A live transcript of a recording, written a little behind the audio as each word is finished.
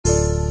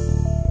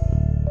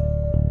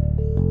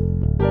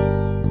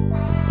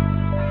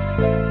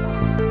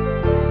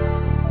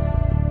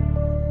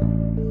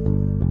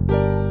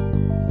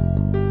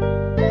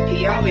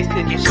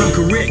niggas. Come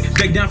correct,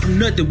 back down from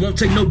nothing, won't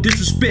take no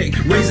disrespect.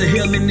 Raising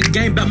hell in the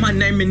game by my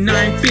name and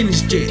I ain't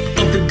finished yet.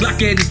 Up the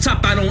Glock at his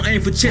top, I don't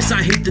aim for chest,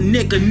 I hit the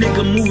neck. A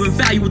nigga moving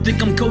value,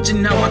 think I'm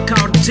coaching, now I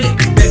call the tech.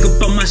 Back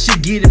up on my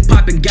shit, get it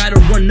poppin', gotta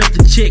run up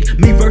the check.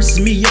 Me versus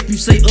me, if you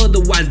say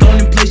otherwise, don't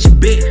even place your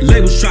bet.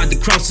 Labels tried to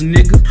cross a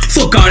nigga,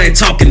 fuck all that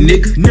talking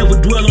nigga. Never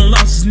dwell on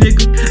losses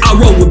nigga, I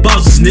roll with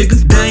bosses nigga.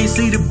 They ain't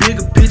see the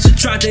bigger picture,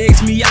 tried to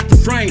X me out the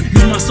frame.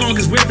 Use my song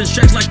as reference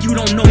tracks like you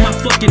don't know my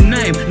fucking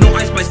name. No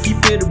ice spice, keep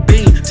it a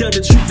bean, tell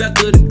the truth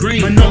after the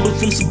green. My number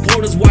from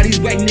supporters, why these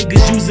whack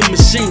niggas using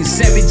machines.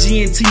 Savage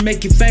GNT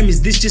make it famous,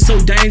 this shit so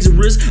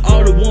dangerous.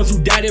 All the ones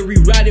who died and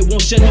rewrite it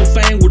won't share no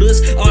fame with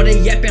us. All they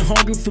yapping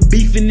hungry for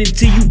beefing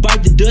until you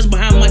bite the dust.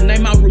 Behind my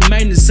name I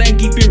remain the same,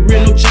 keep it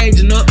real, no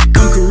changing up.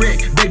 Come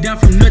correct, back down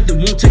from nothing,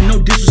 won't take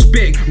no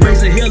disrespect.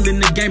 Raising hell in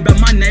the game by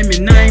my name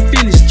and I ain't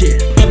finished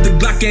yet. Up the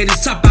Glock at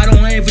his top, I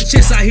don't aim for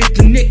chest, I hit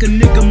the neck. A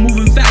nigga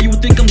moving value,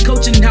 think I'm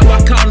coaching, how I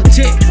call the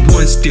tech.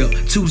 One step,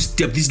 two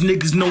step, these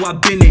niggas know I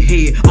been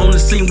ahead. On the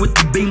scene with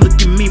the beam, look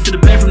at me for the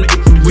bang from the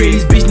infrared.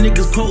 These bitch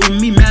niggas quoting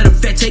me, matter of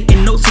fact,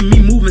 taking notes of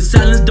me, moving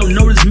silence, don't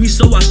notice me,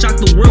 so I shock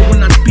the world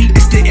when I speak.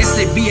 It's the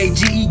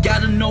SAVAGE,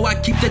 gotta know I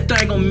keep that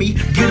thing on me.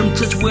 Get them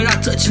touched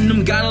without touching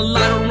them, got a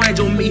lot of range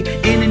on me.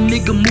 Any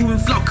nigga moving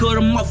flock, cut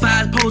them off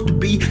how it's supposed to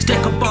be.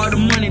 Stack up all the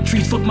money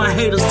trees, fuck my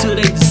haters till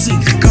they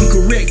deceased. Come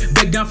correct,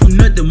 back down from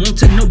nothing, won't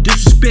take no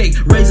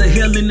disrespect. Raising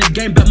hell in the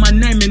game, but my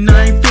name and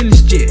I ain't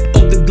finished yet.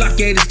 Up the Glock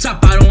at his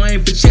top, I don't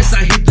aim for chest,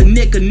 I hit the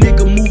neck. A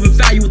nigga moving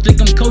value, think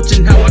I'm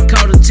coaching, how I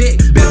call the tech.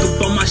 Back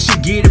up on my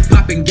shit, get it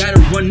poppin', gotta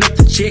run up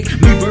the check.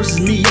 Me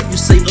versus me, if you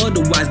say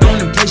otherwise, don't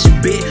even place your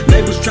bet.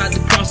 Labels tried to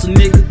cross a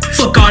nigga,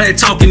 fuck all that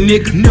talking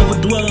nigga. Never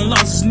dwell on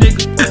losses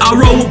nigga, I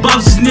roll with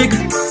bosses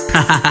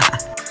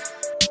nigga.